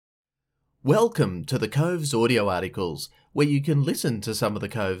Welcome to the Cove's audio articles, where you can listen to some of the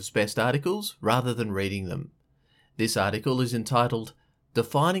Cove's best articles rather than reading them. This article is entitled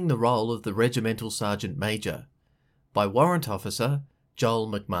Defining the Role of the Regimental Sergeant Major by Warrant Officer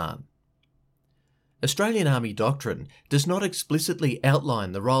Joel McMahon. Australian Army doctrine does not explicitly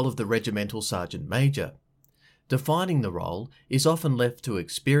outline the role of the Regimental Sergeant Major. Defining the role is often left to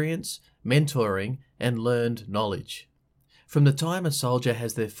experience, mentoring, and learned knowledge. From the time a soldier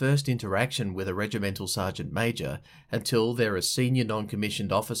has their first interaction with a Regimental Sergeant Major until they're a senior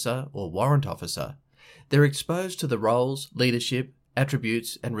non-commissioned officer or warrant officer, they're exposed to the roles, leadership,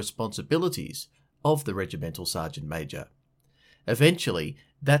 attributes and responsibilities of the Regimental Sergeant Major. Eventually,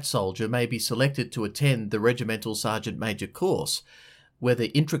 that soldier may be selected to attend the Regimental Sergeant Major course, where the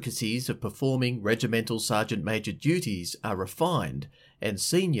intricacies of performing Regimental Sergeant Major duties are refined and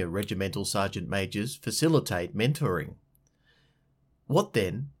senior Regimental Sergeant Majors facilitate mentoring. What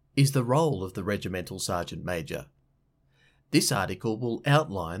then is the role of the Regimental Sergeant Major? This article will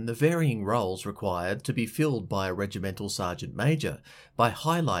outline the varying roles required to be filled by a Regimental Sergeant Major by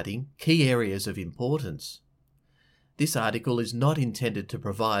highlighting key areas of importance. This article is not intended to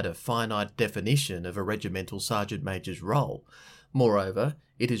provide a finite definition of a Regimental Sergeant Major's role. Moreover,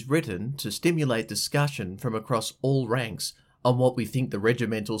 it is written to stimulate discussion from across all ranks on what we think the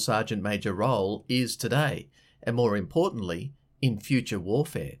Regimental Sergeant Major role is today, and more importantly, in future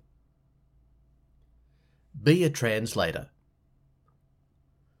warfare. Be a translator.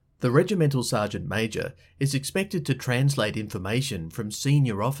 The Regimental Sergeant Major is expected to translate information from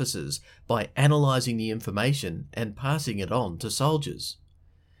senior officers by analysing the information and passing it on to soldiers.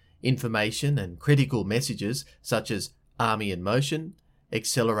 Information and critical messages such as Army in motion,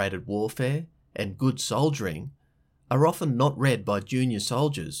 accelerated warfare, and good soldiering are often not read by junior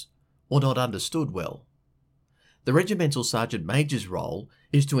soldiers or not understood well. The Regimental Sergeant Major's role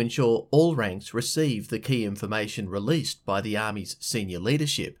is to ensure all ranks receive the key information released by the Army's senior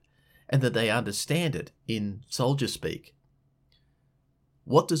leadership and that they understand it in soldier speak.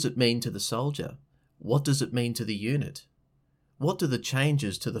 What does it mean to the soldier? What does it mean to the unit? What do the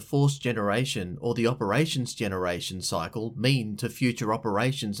changes to the force generation or the operations generation cycle mean to future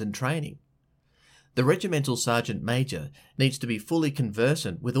operations and training? The Regimental Sergeant Major needs to be fully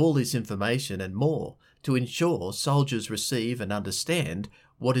conversant with all this information and more to ensure soldiers receive and understand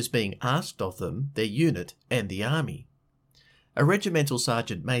what is being asked of them, their unit and the Army. A Regimental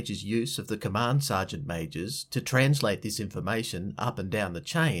Sergeant Major's use of the Command Sergeant Majors to translate this information up and down the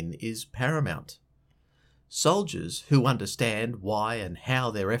chain is paramount. Soldiers who understand why and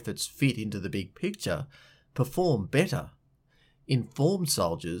how their efforts fit into the big picture perform better. Informed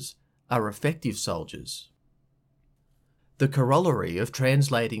soldiers are effective soldiers. The corollary of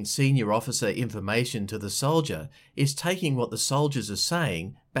translating senior officer information to the soldier is taking what the soldiers are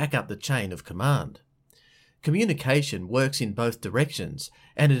saying back up the chain of command. Communication works in both directions,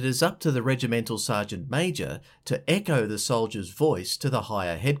 and it is up to the Regimental Sergeant Major to echo the soldier's voice to the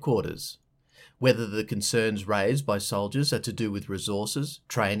higher headquarters. Whether the concerns raised by soldiers are to do with resources,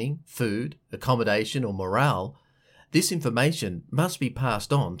 training, food, accommodation or morale, this information must be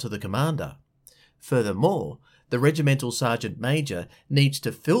passed on to the commander. Furthermore, the Regimental Sergeant Major needs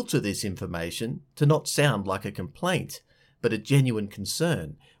to filter this information to not sound like a complaint, but a genuine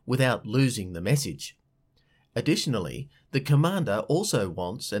concern, without losing the message. Additionally, the commander also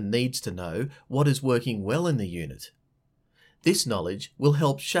wants and needs to know what is working well in the unit. This knowledge will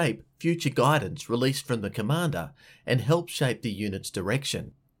help shape future guidance released from the commander and help shape the unit's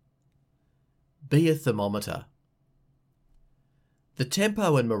direction. Be a thermometer. The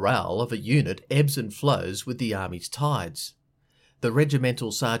tempo and morale of a unit ebbs and flows with the Army's tides. The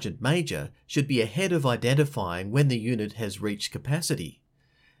Regimental Sergeant Major should be ahead of identifying when the unit has reached capacity.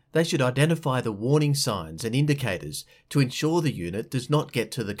 They should identify the warning signs and indicators to ensure the unit does not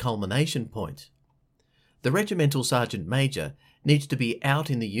get to the culmination point. The Regimental Sergeant Major needs to be out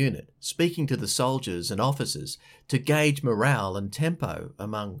in the unit, speaking to the soldiers and officers to gauge morale and tempo,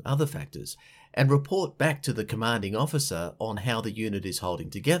 among other factors, and report back to the commanding officer on how the unit is holding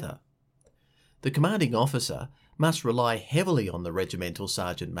together. The commanding officer must rely heavily on the Regimental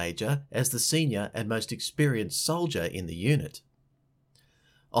Sergeant Major as the senior and most experienced soldier in the unit.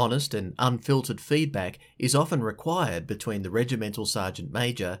 Honest and unfiltered feedback is often required between the Regimental Sergeant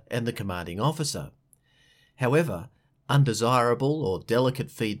Major and the commanding officer. However, undesirable or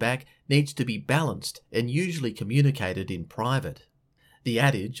delicate feedback needs to be balanced and usually communicated in private. The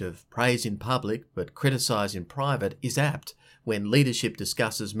adage of praise in public but criticise in private is apt when leadership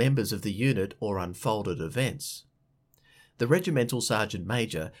discusses members of the unit or unfolded events. the Regimental Sergeant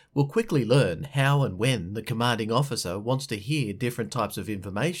Major will quickly learn how and when the commanding officer wants to hear different types of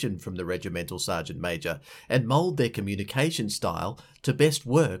information from the Regimental Sergeant Major and mould their communication style to best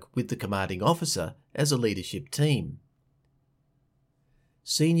work with the commanding officer as a leadership team.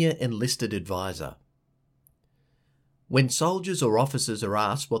 Senior Enlisted Advisor. When soldiers or officers are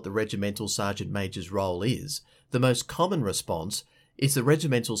asked what the Regimental Sergeant Major's role is, the most common response is the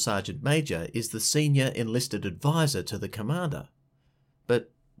Regimental Sergeant Major is the senior enlisted advisor to the commander.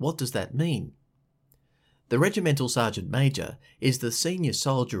 But what does that mean? The Regimental Sergeant Major is the senior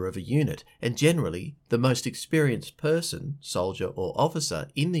soldier of a unit and generally the most experienced person, soldier or officer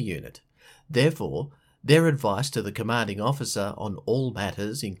in the unit. Therefore, their advice to the commanding officer on all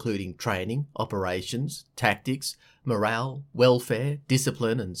matters including training, operations, tactics, morale, welfare,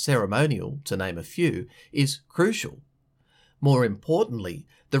 discipline and ceremonial, to name a few, is crucial. More importantly,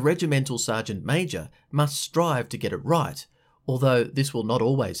 the Regimental Sergeant Major must strive to get it right, although this will not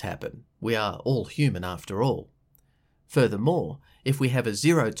always happen. We are all human after all. Furthermore, if we have a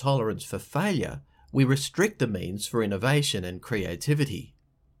zero tolerance for failure, we restrict the means for innovation and creativity.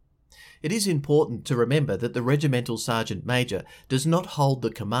 It is important to remember that the Regimental Sergeant Major does not hold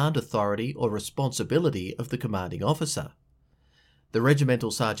the command authority or responsibility of the commanding officer. The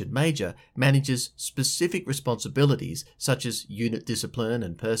Regimental Sergeant Major manages specific responsibilities such as unit discipline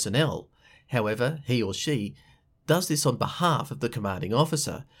and personnel. However, he or she does this on behalf of the commanding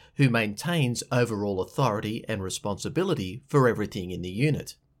officer, who maintains overall authority and responsibility for everything in the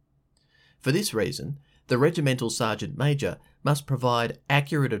unit. For this reason, the Regimental Sergeant Major must provide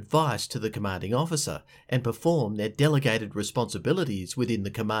accurate advice to the commanding officer and perform their delegated responsibilities within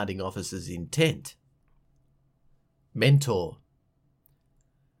the commanding officer's intent. Mentor.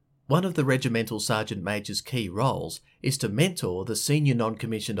 One of the Regimental Sergeant Major's key roles is to mentor the senior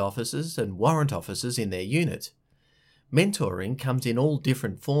non-commissioned officers and warrant officers in their unit. Mentoring comes in all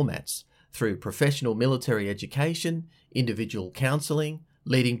different formats, through professional military education, individual counselling,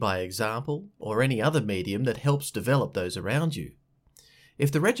 leading by example, or any other medium that helps develop those around you. If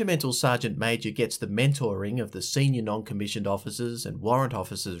the Regimental Sergeant Major gets the mentoring of the senior non-commissioned officers and warrant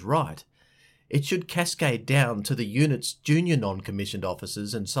officers right, it should cascade down to the unit's junior non-commissioned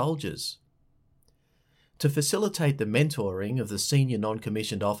officers and soldiers. To facilitate the mentoring of the senior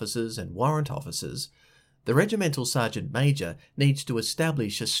non-commissioned officers and warrant officers, the Regimental Sergeant Major needs to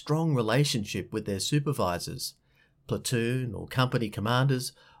establish a strong relationship with their supervisors, platoon or company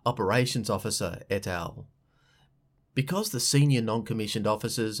commanders, operations officer, et al. Because the senior non-commissioned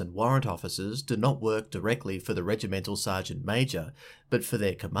officers and warrant officers do not work directly for the Regimental Sergeant Major, but for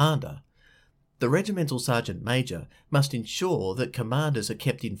their commander, the Regimental Sergeant Major must ensure that commanders are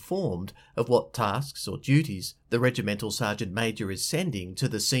kept informed of what tasks or duties the Regimental Sergeant Major is sending to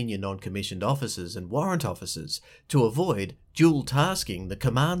the senior non-commissioned officers and warrant officers to avoid dual tasking the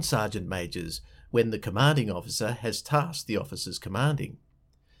command sergeant majors when the commanding officer has tasked the officers commanding.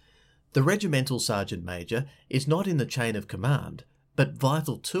 The Regimental Sergeant Major is not in the chain of command, but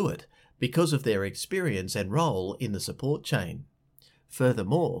vital to it because of their experience and role in the support chain.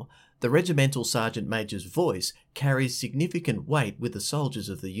 Furthermore, the Regimental Sergeant Major's voice carries significant weight with the soldiers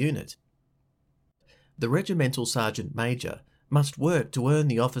of the unit. The Regimental Sergeant Major must work to earn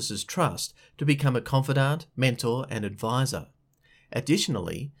the officer's trust to become a confidant, mentor and advisor.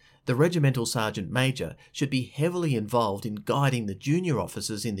 Additionally, the Regimental Sergeant Major should be heavily involved in guiding the junior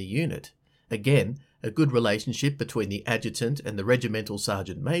officers in the unit. Again, a good relationship between the adjutant and the Regimental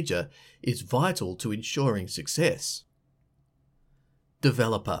Sergeant Major is vital to ensuring success.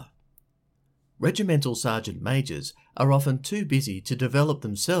 Developer. Regimental Sergeant Majors are often too busy to develop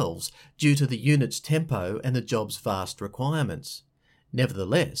themselves due to the unit's tempo and the job's vast requirements.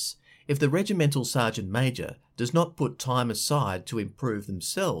 Nevertheless, if the Regimental Sergeant Major does not put time aside to improve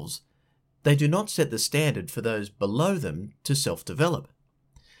themselves, they do not set the standard for those below them to self-develop.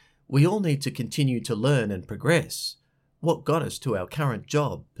 We all need to continue to learn and progress. What got us to our current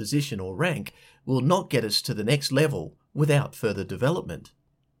job, position or rank will not get us to the next level without further development.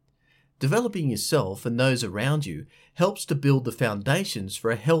 Developing yourself and those around you helps to build the foundations for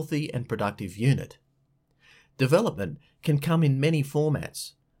a healthy and productive unit. Development can come in many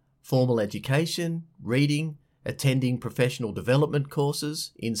formats: formal education, reading, attending professional development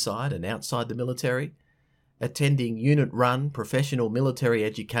courses inside and outside the military, attending unit-run professional military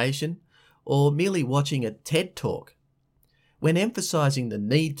education, or merely watching a TED Talk. When emphasizing the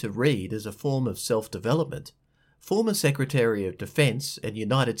need to read as a form of self-development, former Secretary of Defense and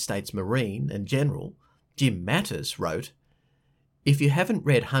United States Marine and General Jim Mattis wrote, "If you haven't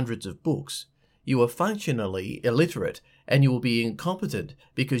read hundreds of books, you are functionally illiterate and you will be incompetent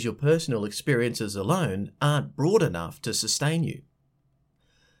because your personal experiences alone aren't broad enough to sustain you.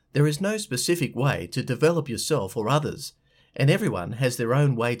 There is no specific way to develop yourself or others, and everyone has their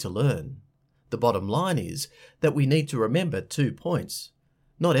own way to learn. The bottom line is that we need to remember 2 points.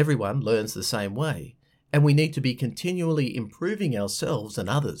 Not everyone learns the same way, and we need to be continually improving ourselves and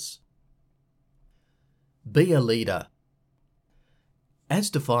others. Be a leader. As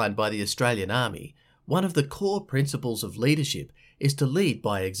defined by the Australian Army, one of the core principles of leadership is to lead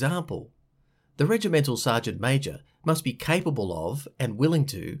by example. The Regimental Sergeant Major must be capable of and willing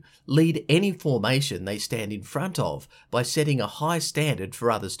to lead any formation they stand in front of by setting a high standard for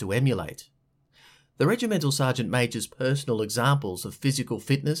others to emulate. The Regimental Sergeant Major's personal examples of physical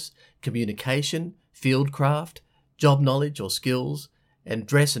fitness, communication, fieldcraft, job knowledge or skills, and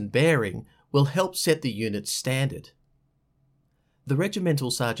dress and bearing will help set the unit's standard. The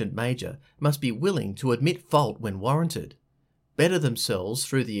Regimental Sergeant Major must be willing to admit fault when warranted, better themselves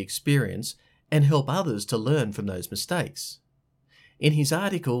through the experience, and help others to learn from those mistakes. In his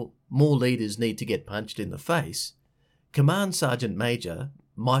article, More Leaders Need to Get Punched in the Face, Command Sergeant Major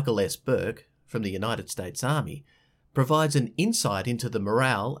Michael S. Burke from the United States Army provides an insight into the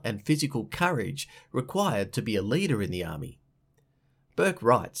morale and physical courage required to be a leader in the Army. Burke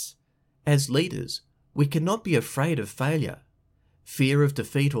writes, "As leaders, we cannot be afraid of failure. Fear of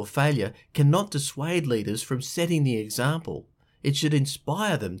defeat or failure cannot dissuade leaders from setting the example. It should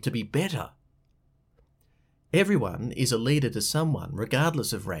inspire them to be better." Everyone is a leader to someone,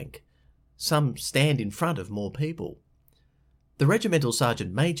 regardless of rank. Some stand in front of more people. The Regimental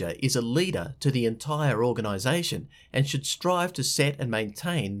Sergeant Major is a leader to the entire organisation and should strive to set and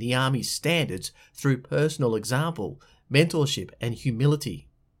maintain the Army's standards through personal example, mentorship and humility.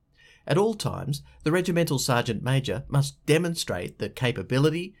 At all times, the Regimental Sergeant Major must demonstrate the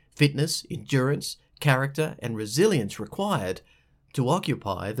capability, fitness, endurance, character and resilience required to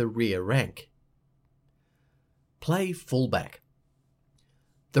occupy the rear rank. Play fullback.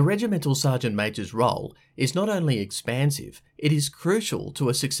 The Regimental Sergeant Major's role is not only expansive, it is crucial to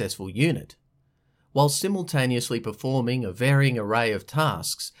a successful unit. While simultaneously performing a varying array of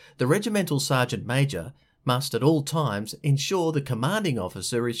tasks, the Regimental Sergeant Major must at all times ensure the commanding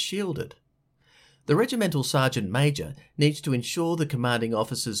officer is shielded. The Regimental Sergeant Major needs to ensure the commanding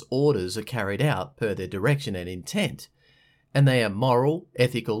officer's orders are carried out per their direction and intent, and they are moral,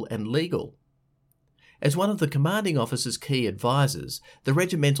 ethical and legal. As one of the commanding officer's key advisors, the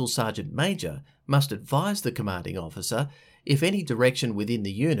Regimental Sergeant Major must advise the commanding officer if any direction within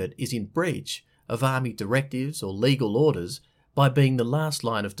the unit is in breach of Army directives or legal orders by being the last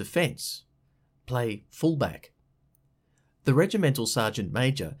line of defence. Play fullback. The Regimental Sergeant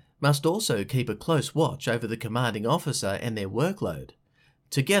Major must also keep a close watch over the commanding officer and their workload.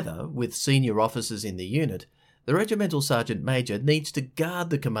 Together with senior officers in the unit, the Regimental Sergeant Major needs to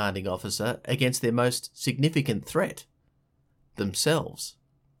guard the commanding officer against their most significant threat, themselves.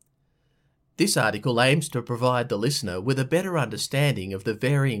 This article aims to provide the listener with a better understanding of the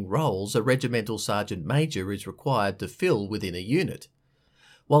varying roles a Regimental Sergeant Major is required to fill within a unit.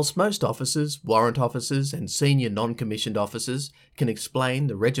 Whilst most officers, warrant officers and senior non-commissioned officers can explain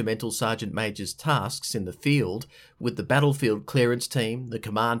the Regimental Sergeant Major's tasks in the field with the battlefield clearance team, the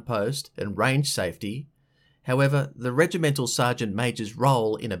command post and range safety, however, the Regimental Sergeant Major's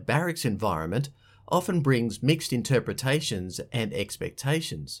role in a barracks environment often brings mixed interpretations and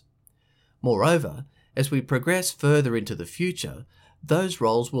expectations. Moreover, as we progress further into the future, those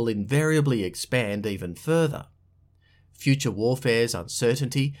roles will invariably expand even further. Future warfare's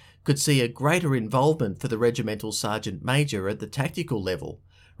uncertainty could see a greater involvement for the Regimental Sergeant Major at the tactical level,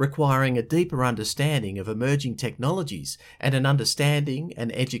 requiring a deeper understanding of emerging technologies and an understanding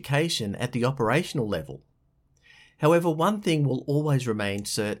and education at the operational level. However, one thing will always remain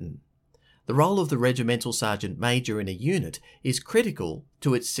certain. The role of the Regimental Sergeant Major in a unit is critical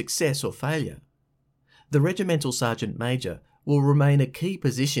to its success or failure. The Regimental Sergeant Major will remain a key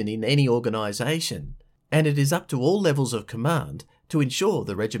position in any organisation, and it is up to all levels of command to ensure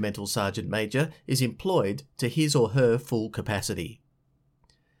the Regimental Sergeant Major is employed to his or her full capacity.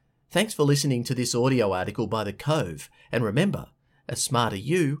 Thanks for listening to this audio article by The Cove, and remember, a smarter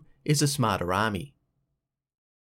you is a smarter army.